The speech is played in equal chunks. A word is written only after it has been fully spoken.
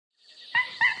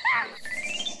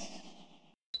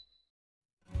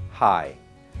Hi,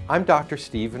 I'm Dr.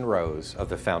 Stephen Rose of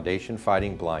the Foundation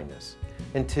Fighting Blindness,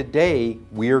 and today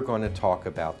we are going to talk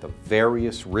about the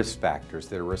various risk factors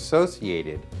that are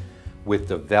associated with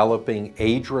developing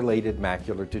age-related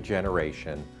macular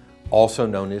degeneration, also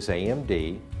known as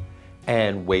AMD,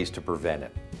 and ways to prevent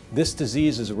it. This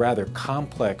disease is a rather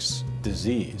complex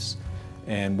disease,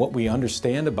 and what we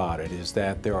understand about it is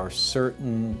that there are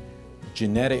certain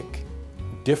genetic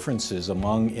differences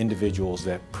among individuals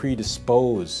that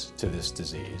predispose to this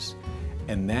disease,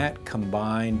 and that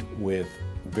combined with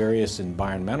various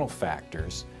environmental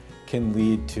factors can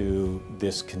lead to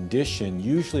this condition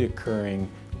usually occurring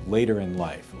later in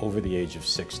life, over the age of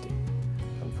 60.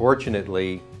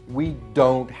 Unfortunately, we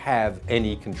don't have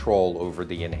any control over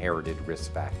the inherited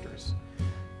risk factors.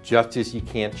 Just as you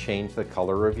can't change the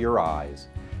color of your eyes,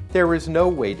 there is no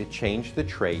way to change the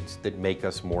traits that make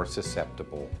us more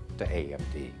susceptible to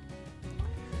AMD.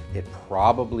 It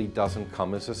probably doesn't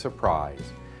come as a surprise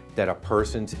that a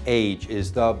person's age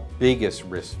is the biggest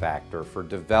risk factor for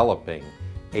developing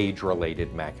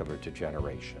age-related macular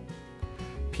degeneration.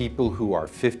 People who are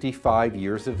 55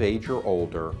 years of age or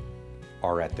older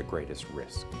are at the greatest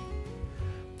risk.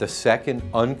 The second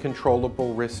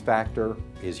uncontrollable risk factor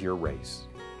is your race.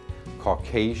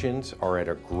 Caucasians are at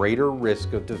a greater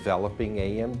risk of developing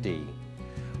AMD,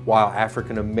 while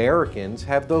African Americans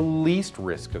have the least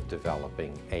risk of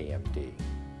developing AMD.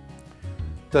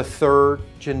 The third,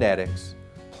 genetics,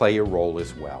 play a role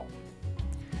as well.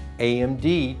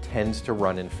 AMD tends to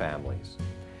run in families.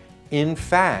 In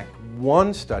fact,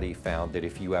 one study found that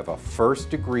if you have a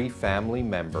first-degree family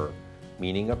member,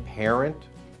 meaning a parent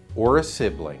or a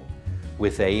sibling,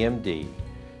 with AMD,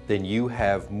 then you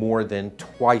have more than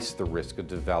twice the risk of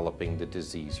developing the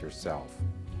disease yourself.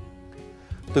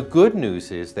 The good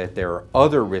news is that there are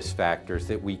other risk factors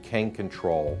that we can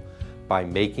control by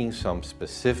making some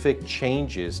specific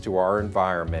changes to our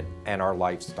environment and our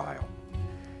lifestyle.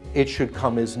 It should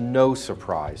come as no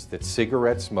surprise that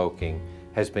cigarette smoking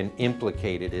has been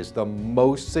implicated as the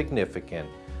most significant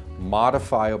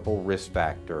modifiable risk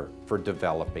factor for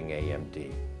developing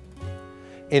AMD.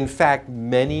 In fact,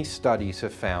 many studies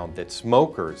have found that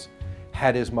smokers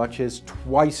had as much as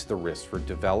twice the risk for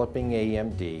developing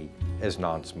AMD as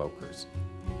non-smokers.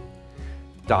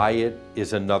 Diet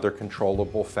is another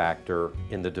controllable factor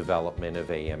in the development of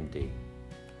AMD.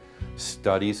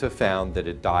 Studies have found that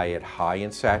a diet high in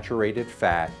saturated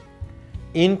fat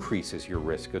increases your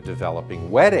risk of developing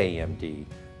wet AMD,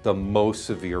 the most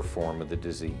severe form of the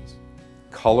disease.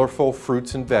 Colorful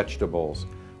fruits and vegetables,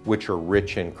 which are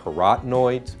rich in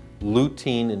carotenoids,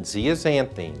 lutein, and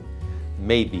zeaxanthin,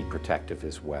 may be protective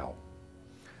as well.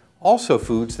 Also,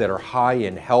 foods that are high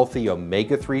in healthy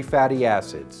omega-3 fatty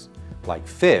acids, like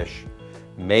fish,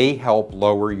 may help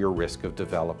lower your risk of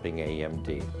developing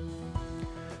AMD.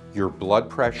 Your blood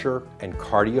pressure and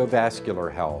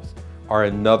cardiovascular health are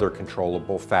another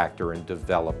controllable factor in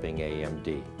developing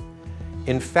AMD.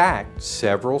 In fact,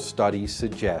 several studies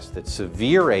suggest that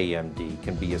severe AMD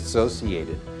can be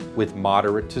associated with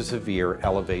moderate to severe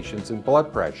elevations in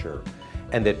blood pressure,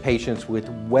 and that patients with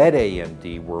wet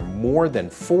AMD were more than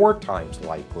 4 times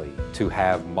likely to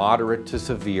have moderate to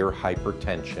severe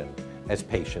hypertension as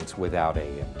patients without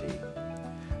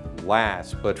AMD.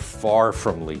 Last, but far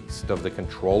from least, of the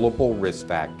controllable risk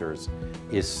factors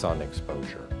is sun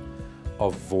exposure.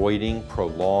 Avoiding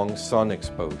prolonged sun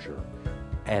exposure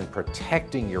and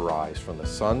protecting your eyes from the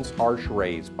sun's harsh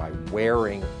rays by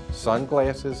wearing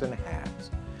sunglasses and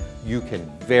hats, you can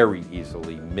very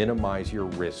easily minimize your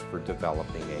risk for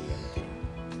developing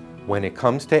AMD. When it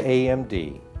comes to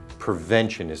AMD,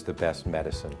 prevention is the best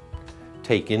medicine.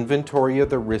 Take inventory of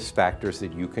the risk factors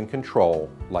that you can control,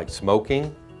 like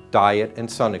smoking, diet, and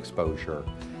sun exposure,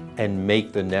 and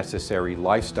make the necessary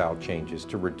lifestyle changes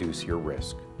to reduce your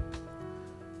risk.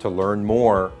 To learn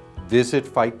more, visit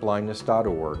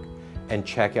fightblindness.org and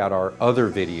check out our other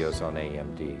videos on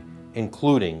AMD,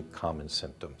 including common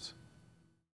symptoms.